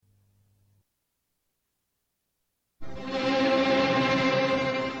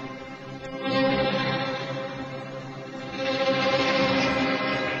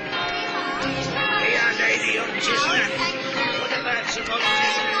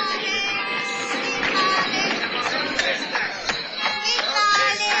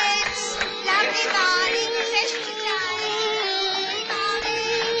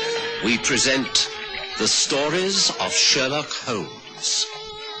we present the stories of Sherlock Holmes.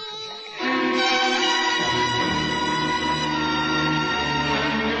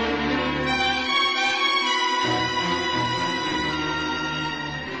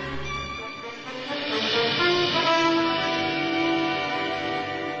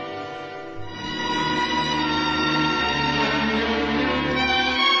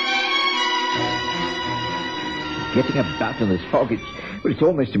 Getting about in this fog, it's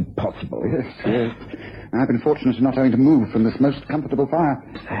almost impossible. Yes. I've been fortunate in not having to move from this most comfortable fire.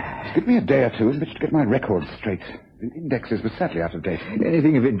 Give me a day or two in which to get my records straight. The indexes were sadly out of date.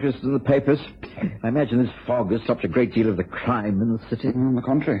 Anything of interest in the papers? I imagine this fog has stopped a great deal of the crime in the city. On the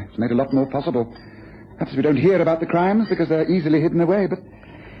contrary, it's made a lot more possible. Perhaps we don't hear about the crimes because they're easily hidden away, but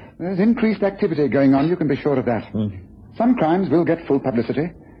there's increased activity going on, you can be sure of that. Some crimes will get full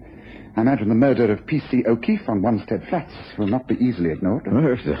publicity. I imagine the murder of P.C. O'Keefe on Wanstead Flats will not be easily ignored. Oh,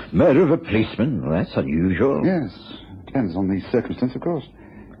 the murder of a policeman, well, that's unusual. Yes, depends on the circumstance, of course.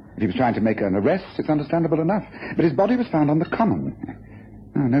 If he was trying to make an arrest, it's understandable enough. But his body was found on the common.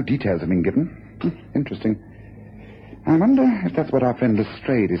 Oh, no details have been given. Interesting. I wonder if that's what our friend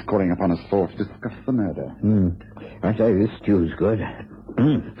Lestrade is calling upon us for, to discuss the murder. I say, this stew's good.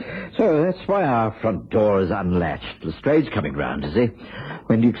 So that's why our front door is unlatched. Lestrade's coming round, is he?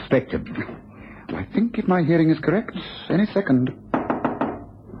 When do you expect him? I think, if my hearing is correct, any second.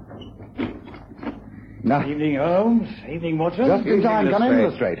 Evening, Holmes. Evening, Watson. Just in time. Come in,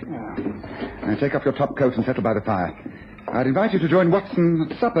 Lestrade. Now, take off your top coat and settle by the fire. I'd invite you to join Watson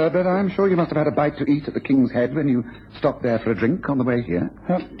at supper, but I'm sure you must have had a bite to eat at the King's Head when you stopped there for a drink on the way here.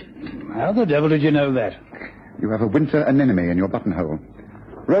 How the devil did you know that? You have a winter anemone in your buttonhole.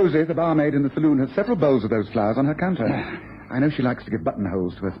 Rosie, the barmaid in the saloon, has several bowls of those flowers on her counter. I know she likes to give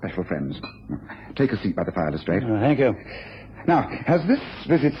buttonholes to her special friends. Take a seat by the fire, Lestrade. Thank you. Now, has this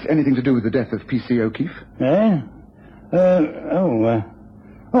visit anything to do with the death of P.C. O'Keefe? Eh? No.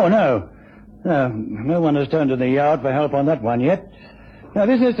 No one has turned to the yard for help on that one yet. Now,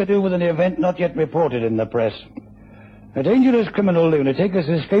 this has to do with an event not yet reported in the press. A dangerous criminal lunatic has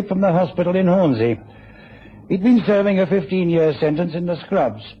escaped from the hospital in Hornsey. He'd been serving a 15-year sentence in the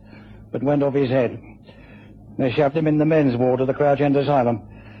scrubs, but went off his head. They shoved him in the men's ward of the Crouch End Asylum.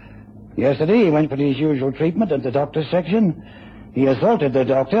 Yesterday, he went for his usual treatment at the doctor's section. He assaulted the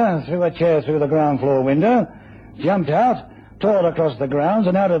doctor, threw a chair through the ground floor window, jumped out, tore across the grounds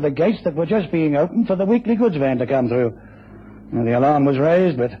and out of the gates that were just being opened for the weekly goods van to come through. Now, the alarm was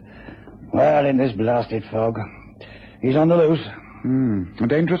raised, but, well, in this blasted fog, he's on the loose. A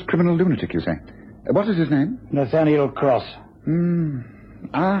dangerous criminal lunatic, you say? What is his name? Nathaniel Cross.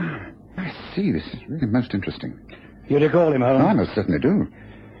 I see. This is really most interesting. You recall him, Holmes? I most certainly do.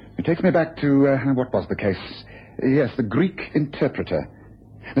 It takes me back to, what was the case? Yes, the Greek interpreter.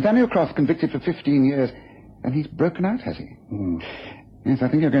 Nathaniel Cross convicted for 15 years, and he's broken out, has he? Yes, I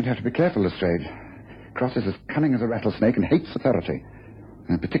think you're going to have to be careful, Lestrade. Cross is as cunning as a rattlesnake and hates authority,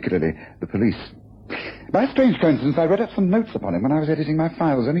 and particularly the police. By a strange coincidence, I read up some notes upon him when I was editing my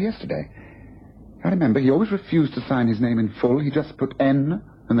files only yesterday. I remember he always refused to sign his name in full. He just put N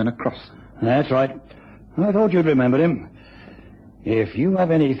and then a cross. That's right. I thought you'd remember him. If you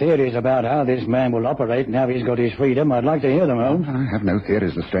have any theories about how this man will operate now he's got his freedom, I'd like to hear them, Holmes. I have no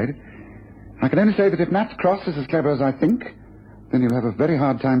theories, Lestrade. I can only say that if Nat Cross is as clever as I think, then you'll have a very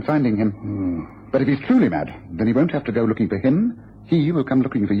hard time finding him. But if he's truly mad, then he won't have to go looking for him. He will come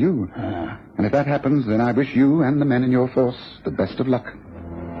looking for you. And if that happens, then I wish you and the men in your force the best of luck.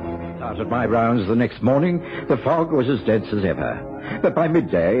 Started my rounds the next morning. The fog was as dense as ever. But by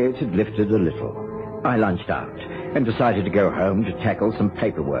midday, it had lifted a little. I lunched out and decided to go home to tackle some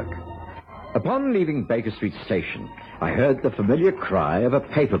paperwork. Upon leaving Baker Street Station, I heard the familiar cry of a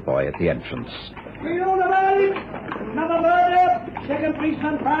paper boy at the entrance. Read all about it! Another murder! Second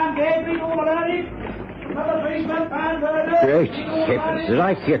policeman found dead! Read all about it! Another policeman found murder! Great heavens, did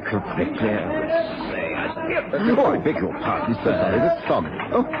I hear correctly? I beg your pardon, sir. Sorry, the fog.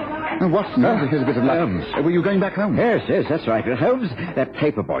 Watson, here's a bit of luck. Were you going back home? Yes, that's right. Holmes, that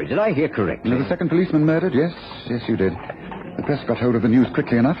paper boy, did I hear correctly? The second policeman murdered? Yes, you did. The press got hold of the news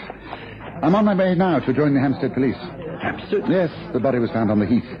quickly enough. I'm on my way now to join the Hampstead police. Hampstead? Yes, the body was found on the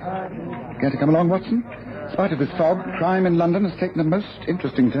heath. Care to come along, Watson? In spite of this fog, crime in London has taken a most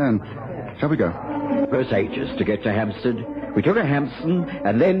interesting turn. Shall we go? It was ages to get to Hampstead. We took a Hampson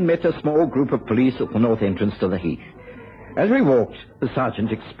and then met a small group of police at the north entrance to the heath. As we walked, the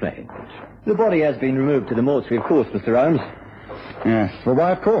sergeant explained. The body has been removed to the mortuary, of course, Mr. Holmes. Yes, well,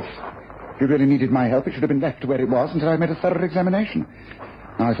 why, of course. If you really needed my help, it should have been left where it was until I made a thorough examination.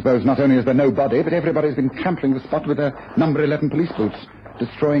 Now, I suppose not only is there no body, but everybody's been trampling the spot with their number 11 police boots.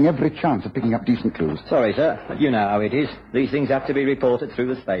 destroying every chance of picking up decent clues. Sorry, sir, but you know how it is. These things have to be reported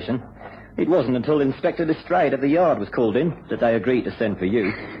through the station. It wasn't until Inspector Lestrade of the yard was called in that they agreed to send for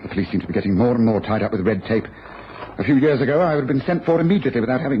you. The police seem to be getting more and more tied up with red tape. A few years ago, I would have been sent for immediately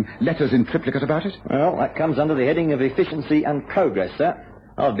without having letters in triplicate about it. Well, that comes under the heading of efficiency and progress, sir.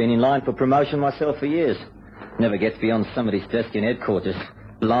 I've been in line for promotion myself for years. Never gets beyond somebody's desk in headquarters.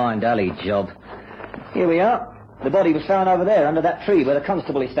 Blind alley job. Here we are. The body was found over there under that tree where the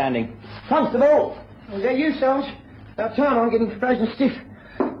constable is standing. Constable! Is that you, Sarge? About time, I'm getting frozen stiff.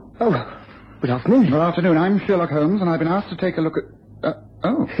 Oh, good afternoon. Good afternoon. I'm Sherlock Holmes, and I've been asked to take a look at...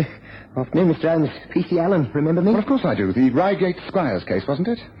 oh. Afternoon, Mr. Holmes. P.C. Allen, remember me? Well, of course I do. The Reigate Squires case, wasn't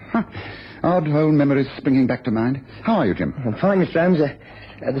it? Huh. Odd old memories springing back to mind. How are you, Jim? I'm fine, Mr. Holmes.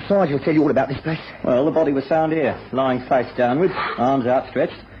 The sergeant will tell you all about this place. Well, the body was found here, lying face downwards, arms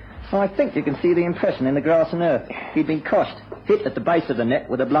outstretched. I think you can see the impression in the grass and earth. He'd been crushed, hit at the base of the neck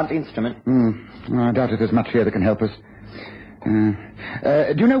with a blunt instrument. I doubt if there's much here that can help us.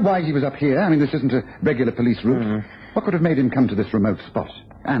 Do you know why he was up here? I mean, this isn't a regular police route. What could have made him come to this remote spot,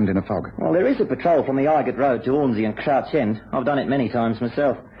 and in a fog? Well, there is a patrol from the Highgate Road to Hornsey and Crouch End. I've done it many times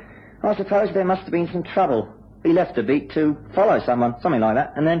myself. I suppose there must have been some trouble. He left a beat to follow someone, something like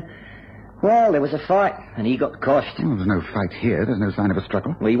that, and then... Well, there was a fight, and he got coshed. Oh, there's no fight here. There's no sign of a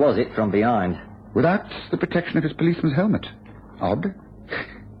struggle. Well, he was hit from behind. Without the protection of his policeman's helmet. Odd.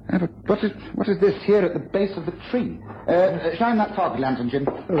 But what is this here at the base of the tree? Shine that fog lantern, Jim.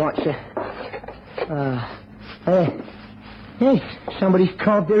 Right, sir. Yes, somebody's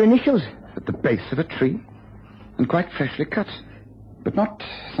carved their initials. At the base of a tree? And quite freshly cut. But not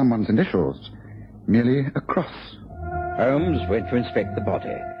someone's initials. Merely a cross. Holmes went to inspect the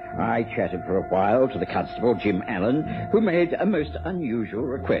body. I chatted for a while to the constable, Jim Allen, who made a most unusual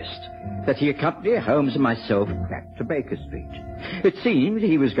request, that he accompany Holmes and myself back to Baker Street. It seemed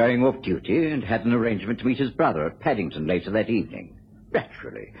he was going off duty and had an arrangement to meet his brother at Paddington later that evening.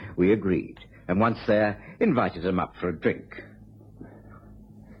 Naturally, we agreed, and once there, invited him up for a drink.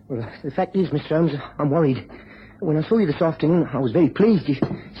 Well, the fact is, Mr. Holmes, I'm worried. When I saw you this afternoon, I was very pleased. You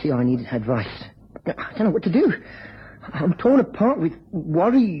see, I needed advice. I don't know what to do. I'm torn apart with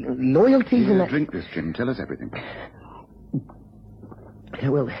worry, loyalties, and that... Drink this, Jim. Tell us everything. Yeah,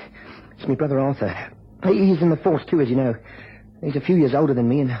 well, it's my brother Arthur. He's in the force, too, as you know. He's a few years older than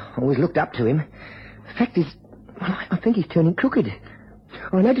me, and I always looked up to him. The fact is, well, I think he's turning crooked.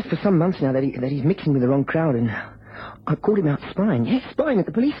 I noticed for some months now that he's mixing with the wrong crowd, and I caught him out spying. Yes, spying at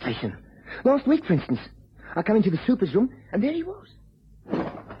the police station. Last week, for instance. I come into the super's room, and there he was.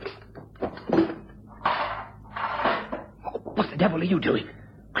 What the devil are you doing?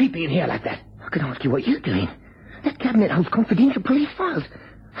 Creeping in here like that? I can ask you what you're doing. That cabinet holds confidential police files.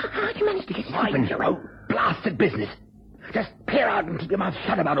 How'd you manage to get it open? Mind your own blasted business. Just clear out and keep your mouth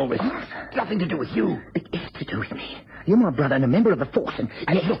shut about all this. It's nothing to do with you. It is to do with me. You're my brother and a member of the force, and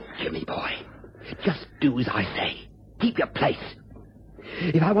look, Jimmy boy, just do as I say. Keep your place.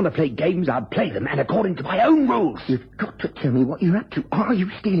 If I want to play games, I'll play them, and according to my own rules. You've got to tell me what you're up to. Are you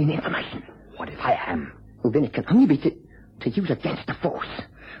stealing information? What if I am? Well, then it can only be to use against the force.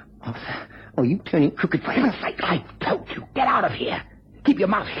 Arthur, are you turning crooked for heaven's sake? I told you, get out of here. Keep your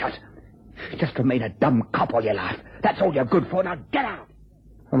mouth shut. Just remain a dumb cop all your life. That's all you're good for. Now get out.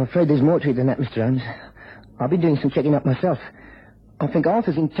 I'm afraid there's more to it than that, Mr. Holmes. I've been doing some checking up myself. I think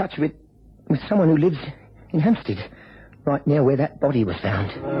Arthur's in touch with someone who lives in Hampstead, right near where that body was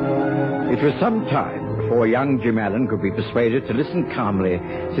found. It was some time before young Jim Allen could be persuaded to listen calmly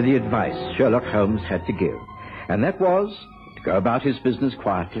to the advice Sherlock Holmes had to give. And that was to go about his business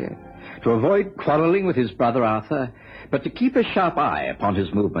quietly, to avoid quarrelling with his brother Arthur, but to keep a sharp eye upon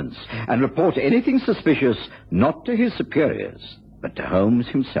his movements and report anything suspicious not to his superiors, but to Holmes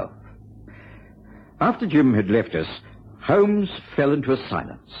himself. After Jim had left us, Holmes fell into a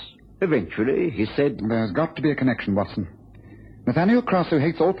silence. Eventually, he said... There's got to be a connection, Watson. Nathaniel Cross, who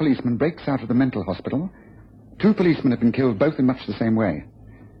hates all policemen, breaks out of the mental hospital. 2 policemen have been killed, both in much the same way.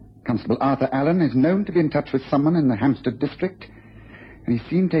 Constable Arthur Allen is known to be in touch with someone in the Hampstead district, and he's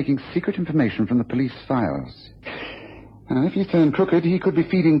seen taking secret information from the police files. If he's turned crooked, he could be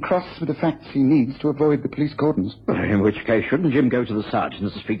feeding Cross with the facts he needs to avoid the police cordons. In which case, shouldn't Jim go to the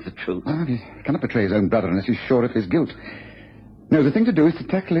sergeant to speak the truth? He cannot betray his own brother unless he's sure of his guilt. No, the thing to do is to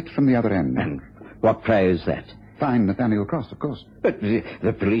tackle it from the other end. And what prey is that? Find Nathaniel Cross, of course. But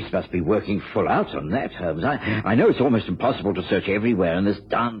the police must be working full out on that, Holmes. I know it's almost impossible to search everywhere in this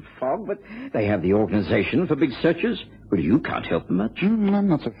darn fog, but they have the organization for big searches. Well, you can't help them much. I'm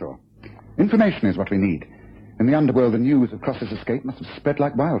not so sure. Information is what we need. In the underworld, the news of Cross's escape must have spread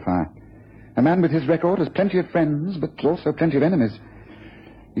like wildfire. A man with his record has plenty of friends, but also plenty of enemies.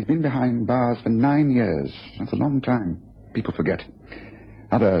 He's been behind bars for 9 years. That's a long time. People forget.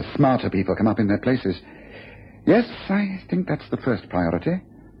 Other smarter people come up in their places. Yes, I think that's the first priority.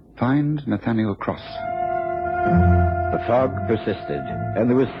 Find Nathaniel Cross. The fog persisted, and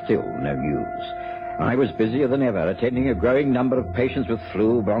there was still no news. I was busier than ever, attending a growing number of patients with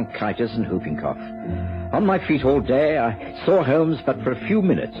flu, bronchitis, and whooping cough. On my feet all day, I saw Holmes but for a few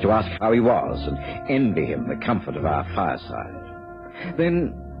minutes to ask how he was and envy him the comfort of our fireside.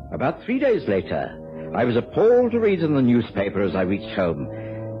 Then, about 3 days later, I was appalled to read in the newspaper as I reached home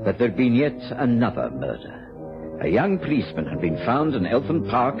that there'd been yet another murder. A young policeman had been found in Eltham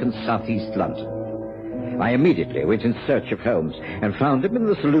Park in southeast London. I immediately went in search of Holmes and found him in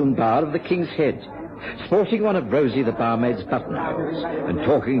the saloon bar of the King's Head, sporting one of Rosie the barmaid's buttonholes and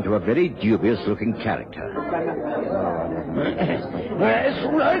talking to a very dubious-looking character. That's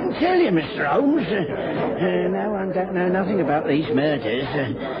all I can tell you, Mr. Holmes. No one don't know nothing about these murders.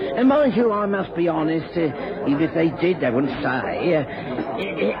 And mind you, I must be honest, even if they did, they wouldn't say.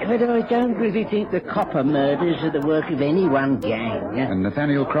 But I don't really think the Copper murders are the work of any one gang. And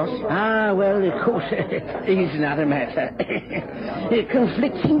Nathaniel Cross? Ah, well, of course, he's another matter.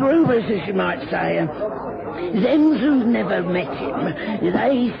 Conflicting rumours, as you might say. Them who've never met him,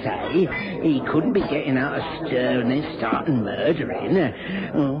 they say he couldn't be getting out of stir and starting murdering.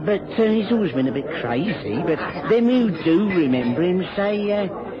 But he's always been a bit crazy. But them who do remember him say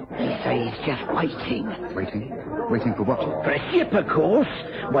he's just waiting. Waiting? Waiting for what? For a ship, of course.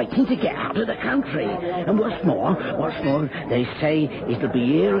 Waiting to get out of the country. And what's more, they say it'll be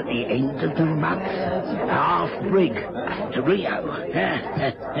here at the end of the month. Half brig to Rio.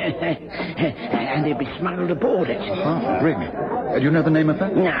 And he'll be smuggled aboard it. Half brig? Do you know the name of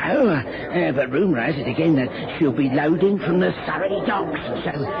that? No, but rumour has it again that she'll be loading from the Surrey docks.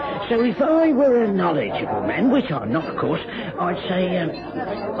 So if I were a knowledgeable man, which I'm not, of course, I'd say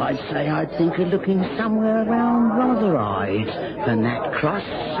I'd think of looking somewhere around Rotherhithe for Nat Cross,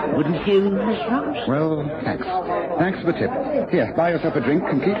 wouldn't you, Miss Holmes? Well, thanks. Thanks for the tip. Here, buy yourself a drink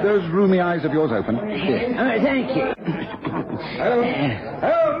and keep those roomy eyes of yours open. Here. Thank you.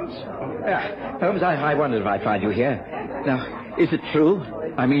 Holmes! Holmes, I wondered if I'd find you here. Now, is it true?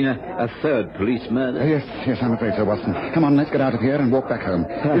 I mean, a third police murder? Yes, I'm afraid so, Watson. Come on, let's get out of here and walk back home.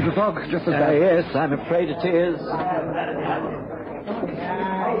 Is the fog just as bad? Yes, I'm afraid it is.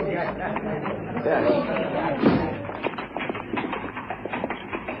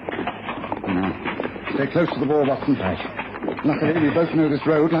 Now, stay close to the wall, Watson. Right. Luckily, we both know this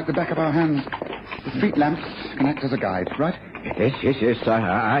road like the back of our hands. The street lamps can act as a guide, right? Yes.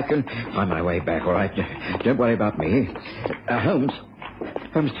 I can find my way back, all right. Don't worry about me. Holmes,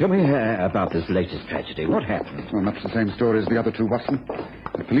 tell me about this latest tragedy. What happened? Well, much the same story as the other two, Watson.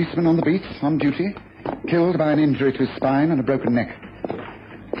 A policeman on the beat, on duty, killed by an injury to his spine and a broken neck.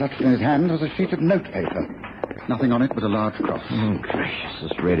 Clutched in his hand was a sheet of notepaper. Nothing on it but a large cross. Oh, gracious,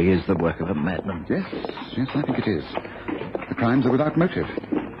 this really is the work of a madman. Yes, I think it is. The crimes are without motive.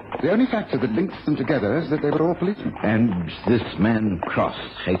 The only factor that links them together is that they were all policemen. And this man, Cross,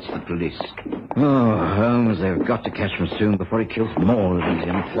 hates the police. Oh, Holmes, they've got to catch him soon before he kills more than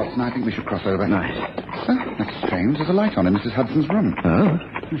him. Watson, I think we should cross over. Nice. That's strange. There's a light on in Mrs. Hudson's room. Oh?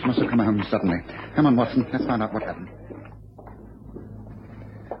 She must have come home suddenly. Come on, Watson. Let's find out what happened.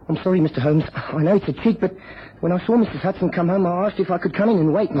 I'm sorry, Mr. Holmes. I know it's a cheat, but when I saw Mrs. Hudson come home, I asked if I could come in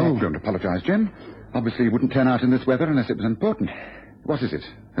and wait. Oh, don't apologize, Jim. Obviously, you wouldn't turn out in this weather unless it was important. What is it?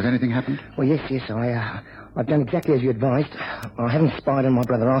 Has anything happened? Well, yes. I've done exactly as you advised. I haven't spied on my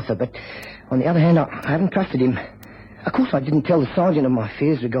brother Arthur, but on the other hand, I haven't trusted him. Of course, I didn't tell the sergeant of my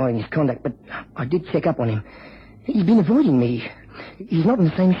fears regarding his conduct, but I did check up on him. He's been avoiding me. He's not on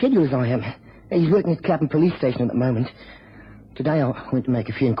the same schedule as I am. He's working at Clapham Police Station at the moment. Today I went to make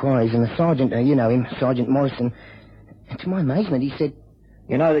a few inquiries, and the sergeant, you know him, Sergeant Morrison, and to my amazement, he said...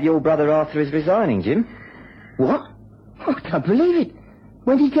 You know that your brother Arthur is resigning, Jim? What? Oh, I can't believe it.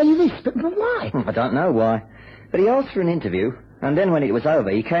 When did he tell you this? But why? I don't know why. But he asked for an interview, and then when it was over,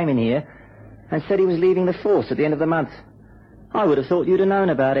 he came in here and said he was leaving the force at the end of the month. I would have thought you'd have known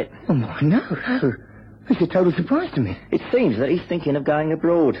about it. Oh, no. It's a total surprise to me. It seems that he's thinking of going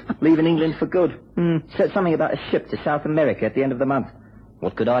abroad, leaving England for good. Said something about a ship to South America at the end of the month.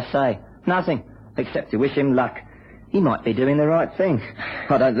 What could I say? Nothing, except to wish him luck. He might be doing the right thing.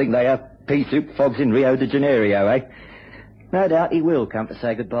 I don't think they have pea soup fogs in Rio de Janeiro, eh? No doubt he will come to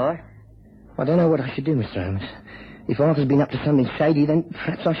say goodbye. I don't know what I should do, Mr. Holmes. If Arthur's been up to something shady, then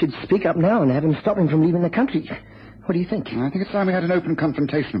perhaps I should speak up now and have him stop him from leaving the country. What do you think? I think it's time we had an open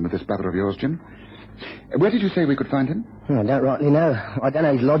confrontation with this brother of yours, Jim. Where did you say we could find him? I don't rightly know. I don't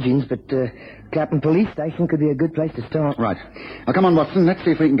know his lodgings, but Clapham Police Station could be a good place to start. Right. Now, come on, Watson. Let's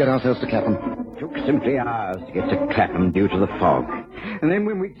see if we can get ourselves to Clapham. It took simply hours to get to Clapham due to the fog. And then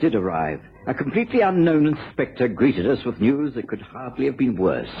when we did arrive, a completely unknown inspector greeted us with news that could hardly have been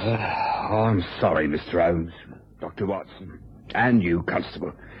worse. I'm sorry, Mr. Holmes, Dr. Watson, and you,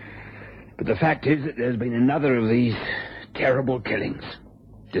 Constable. But the fact is that there's been another of these terrible killings,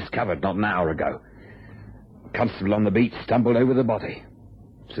 discovered not an hour ago. The constable on the beat stumbled over the body.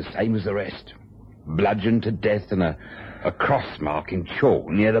 It's the same as the rest. Bludgeoned to death and a cross mark in chalk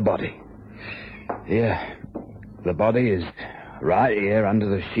near the body. Here, the body is right here under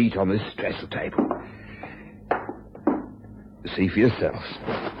the sheet on this trestle table. See for yourselves.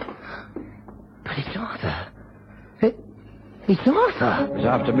 But it's Arthur. It's Arthur. It was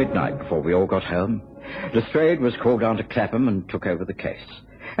after midnight before we all got home. Lestrade was called down to Clapham and took over the case.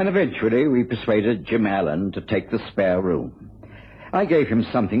 And eventually we persuaded Jim Allen to take the spare room. I gave him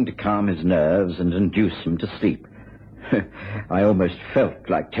something to calm his nerves and induce him to sleep. I almost felt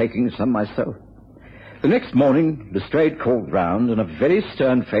like taking some myself. The next morning, Lestrade called round, and a very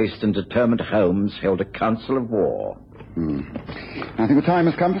stern-faced and determined Holmes held a council of war. I think the time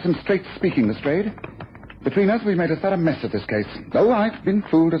has come for some straight speaking, Lestrade. Between us, we've made a thorough mess of this case. Oh, I've been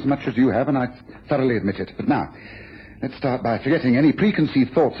fooled as much as you have, and I thoroughly admit it. But now, let's start by forgetting any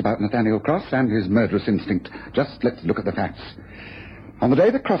preconceived thoughts about Nathaniel Cross and his murderous instinct. Just let's look at the facts. On the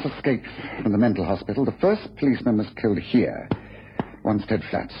day that Cross escaped from the mental hospital, the first policeman was killed here, Wanstead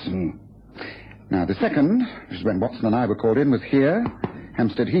Flats. Now, the second, which is when Watson and I were called in, was here,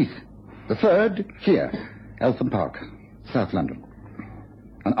 Hampstead Heath. The third, here, Eltham Park, South London.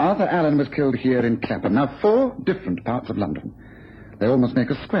 And Arthur Allen was killed here in Clapham. Now, 4 different parts of London. They almost make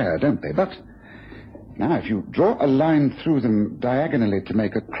a square, don't they? But now, if you draw a line through them diagonally to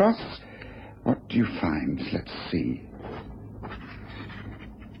make a cross, what do you find? Let's see.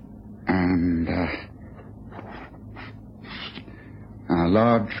 And a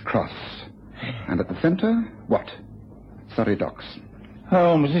large cross. And at the centre, what? Surrey Docks.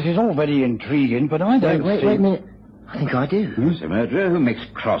 Holmes, this is all very intriguing, but I don't Wait a minute. I think I do. There's a murderer who makes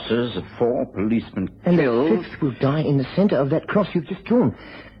crosses of 4 policemen And killed. the 5th will die in the centre of that cross you've just drawn.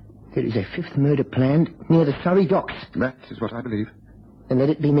 There is a 5th murder planned near the Surrey Docks. That is what I believe. Then let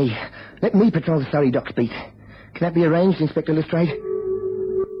it be me. Let me patrol the Surrey Docks beat. Can that be arranged, Inspector Lestrade?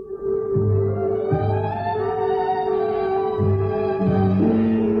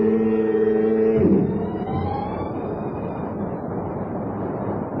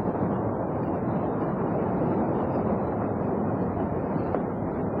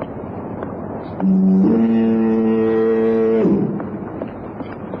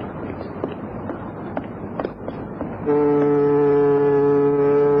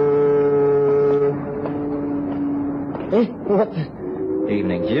 What the...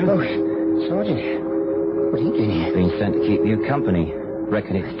 Evening, Jim. Oh, Sergeant. What are you doing here? Been sent to keep you company.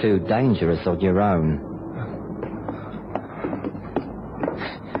 Reckon it's too dangerous on your own.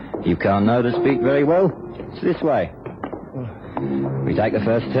 You can't know the speak very well. It's this way. We take the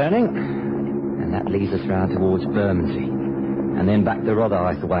first turning, and that leads us round towards Bermondsey, and then back the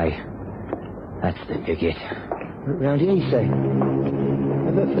Rotherhithe way. That's the picket. Round here, you say?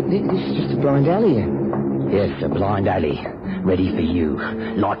 But this is just a blind alley here. Yes, a blind alley. Ready for you,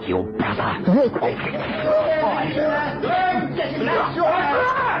 like your brother.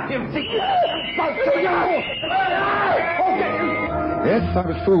 Yes, I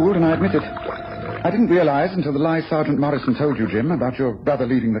was fooled, and I admit it. I didn't realize until the lie Sergeant Morrison told you, Jim, about your brother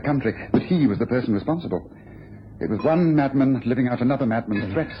leaving the country, that he was the person responsible. It was one madman living out another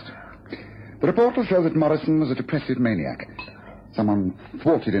madman's threats. The report will show that Morrison was a depressive maniac. Someone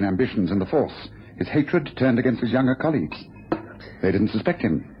thwarted in ambitions and the force. His hatred turned against his younger colleagues. They didn't suspect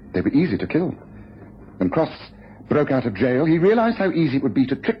him. They were easy to kill. When Cross broke out of jail, he realized how easy it would be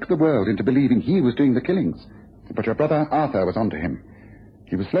to trick the world into believing he was doing the killings. But your brother Arthur was onto him.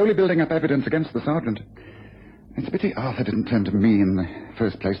 He was slowly building up evidence against the sergeant. It's a pity Arthur didn't turn to me in the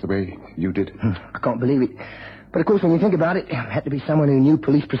first place the way you did. I can't believe it. But of course, when you think about it, it had to be someone who knew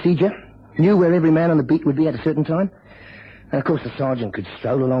police procedure, knew where every man on the beat would be at a certain time. And of course, the sergeant could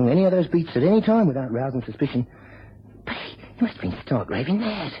stroll along any of those beats at any time without rousing suspicion. But he must have been stark raving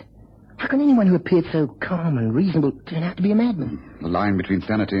mad. How can anyone who appeared so calm and reasonable turn out to be a madman? The line between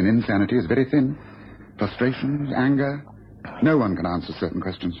sanity and insanity is very thin. Frustrations, anger. No one can answer certain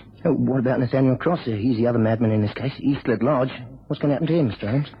questions. Oh, what about Nathaniel Cross? He's the other madman in this case. He's still at large. What's going to happen to him, Mr.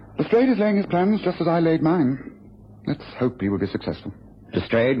 Holmes? Lestrade is laying his plans just as I laid mine. Let's hope he will be successful.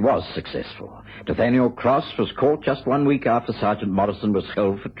 Lestrade was successful. Nathaniel Cross was caught just 1 week after Sergeant Morrison was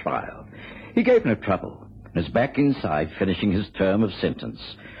held for trial. He gave no trouble and is back inside finishing his term of sentence.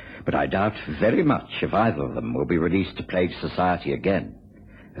 But I doubt very much if either of them will be released to plague society again.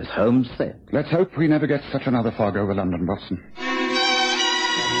 As Holmes said... Let's hope we never get such another fog over London, Watson.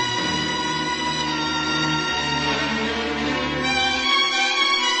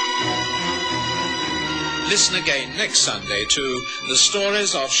 Listen again next Sunday to The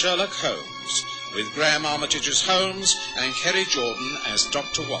Stories of Sherlock Holmes, with Graham Armitage as Holmes and Kerry Jordan as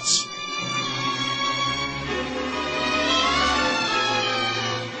Dr. Watson.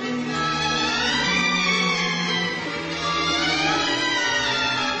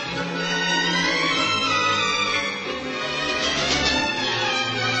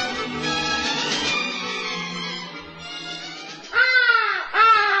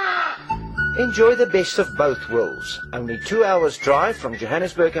 Enjoy the best of both worlds. Only 2 hours drive from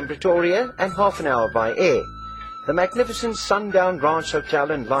Johannesburg and Pretoria and half an hour by air. The magnificent Sundown Ranch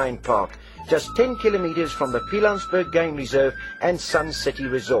Hotel and Lion Park, just 10 kilometers from the Pilansberg Game Reserve and Sun City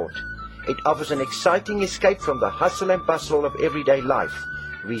Resort. It offers an exciting escape from the hustle and bustle of everyday life.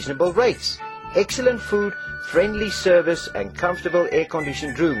 Reasonable rates, excellent food, friendly service and comfortable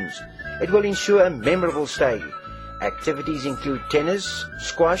air-conditioned rooms. It will ensure a memorable stay. Activities include tennis,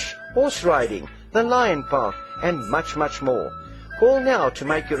 squash, horse riding, the Lion Park, and much, much more. Call now to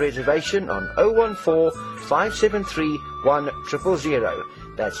make your reservation on 014-573-1000.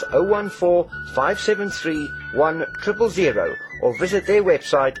 That's 014-573-1000. Or visit their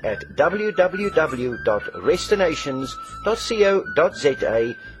website at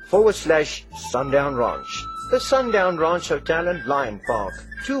www.restinations.co.za/Sundown Ranch. The Sundown Ranch Hotel and Lion Park.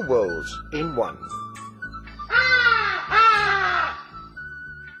 2 worlds in one.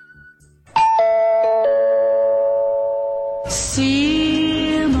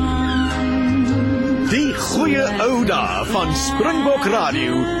 Die goeie ou dae van Springbok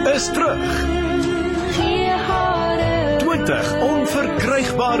Radio is terug. 20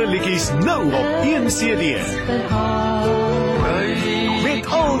 onverkrygbare liedjies nou op 1 CD. Met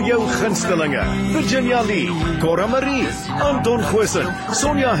al jou gunstelinge: Virginia Lee, Cora Marie, Anton Goosen,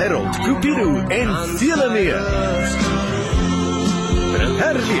 Sonja Herold, Cupido en vele meer.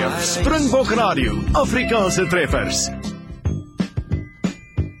 Herleef Springbok Radio, Afrikaanse treffers.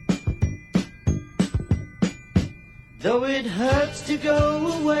 Though it hurts to go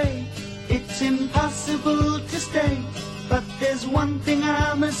away, it's impossible to stay. But there's one thing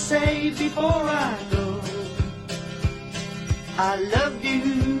I must say before I go. I love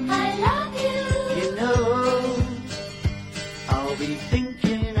you. I love you. You know, I'll be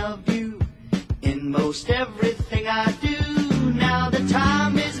thinking of you in most everything I do. Now the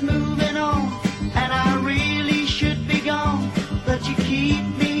time is moving on, and I really should be gone. But you keep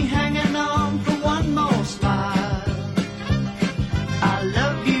me hanging on for one more smile. I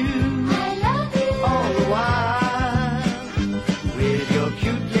love you all the while. With your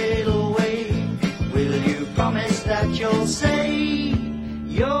cute little way, will you promise that you'll save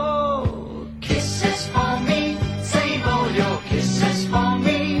your kisses for me? Save all your kisses for me.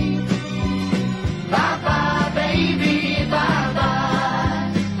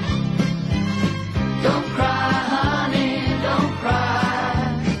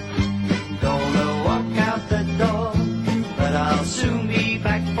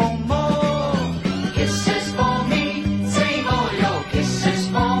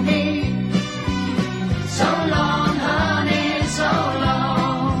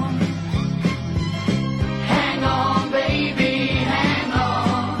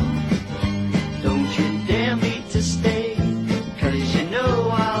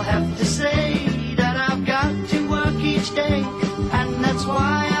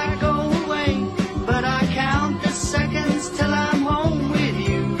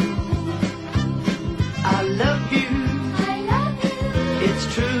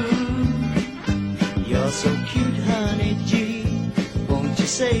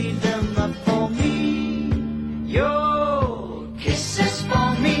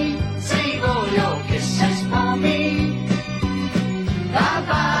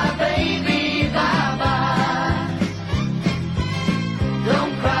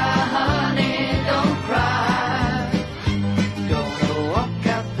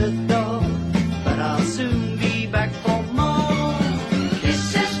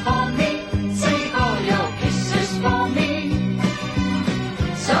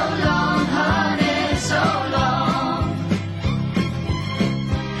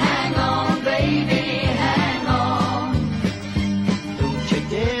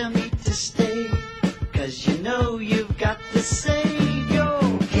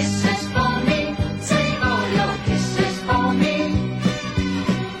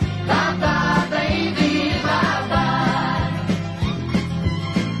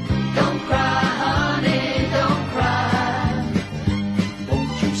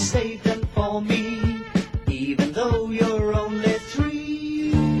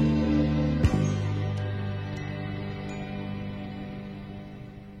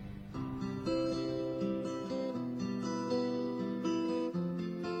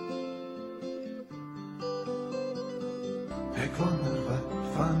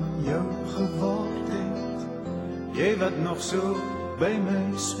 van jou geword het. Jy wat nog so by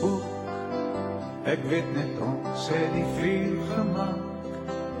my spook. Ek weet net ons het die vuur gemaak,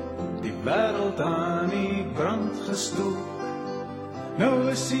 die wêreld aan die brand gestook. Nou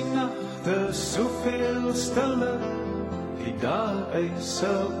is die nagte soveel stiller, die dae eis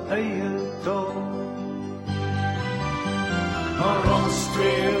sy eie tol. Maar ons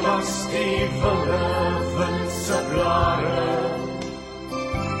twee was die wilde windse blare.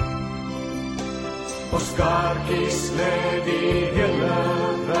 Ons kaartjies lê die hele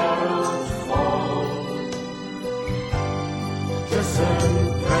wêreld vol. Tussen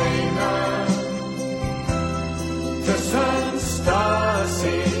treine, tussen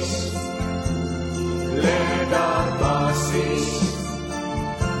stasies, lê daar basies,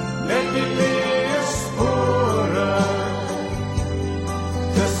 net die leë spore.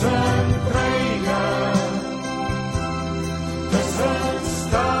 Tussen treine, tussen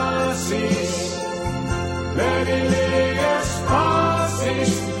stasies, lê die leë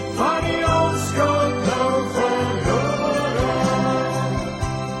spasies van die onskuld nou verlore.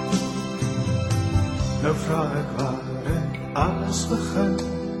 Nou vraag ek waar het alles begin,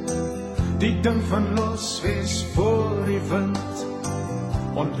 die ding van loswees voor die wind.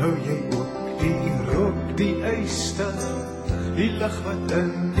 Onthou jy ook die rook, die yster, die lig wat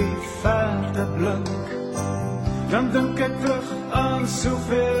in die verte blink. Dan dink ek terug aan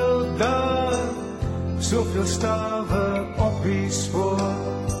soveel dae, soveel stawe op die spoor.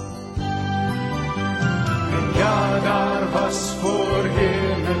 En ja, daar was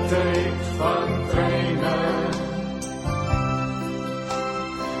voorheen 'n tyd van treine,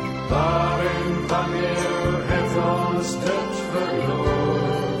 waar en wanneer het ons dit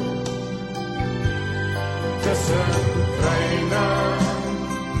verloor. Tussen treine,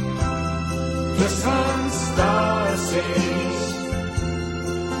 tussen stasies,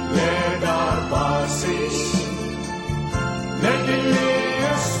 lê daar basies, net die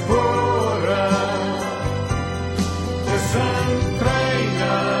leë spore. Tussen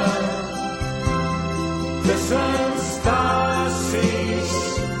treine, tussen stasies,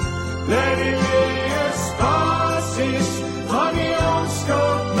 lê die leë spasies van die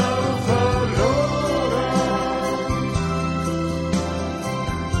onskuld nou verlore.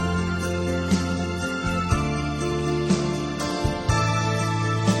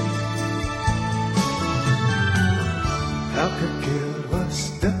 Elke keer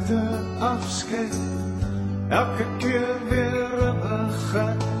was dit 'n afskeid, elke keer weer 'n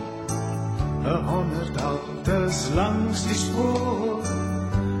begin. 'n 100 haltes langs die spoor,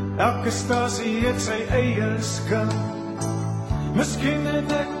 elke stasie het sy eie skyn. Miskien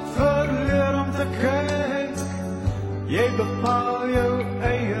het ek verleer om te kyk, jy bepaal jou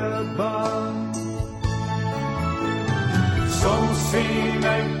eie baan. Soms sien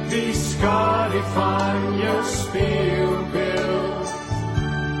ek die skadu van jou spieelbeeld,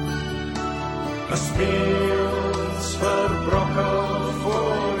 'n speels verbrokkel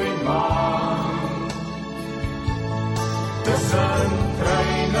voor die maan. Tussen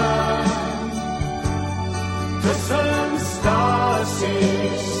treine, tussen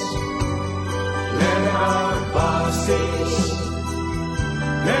stasies, lê daar basies,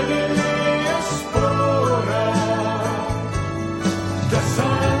 net die leë spore.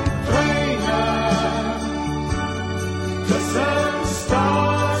 Tussen treine, tussen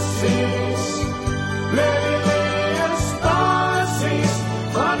stasies, lê die leë spasies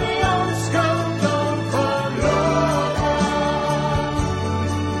van die onskuld dan verlore.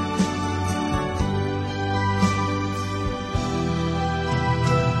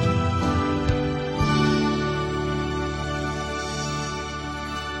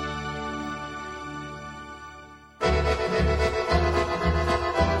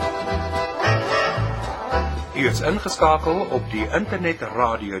 U is ingeskakel op die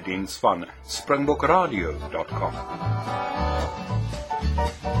internetradiodiens van springbokradio.com.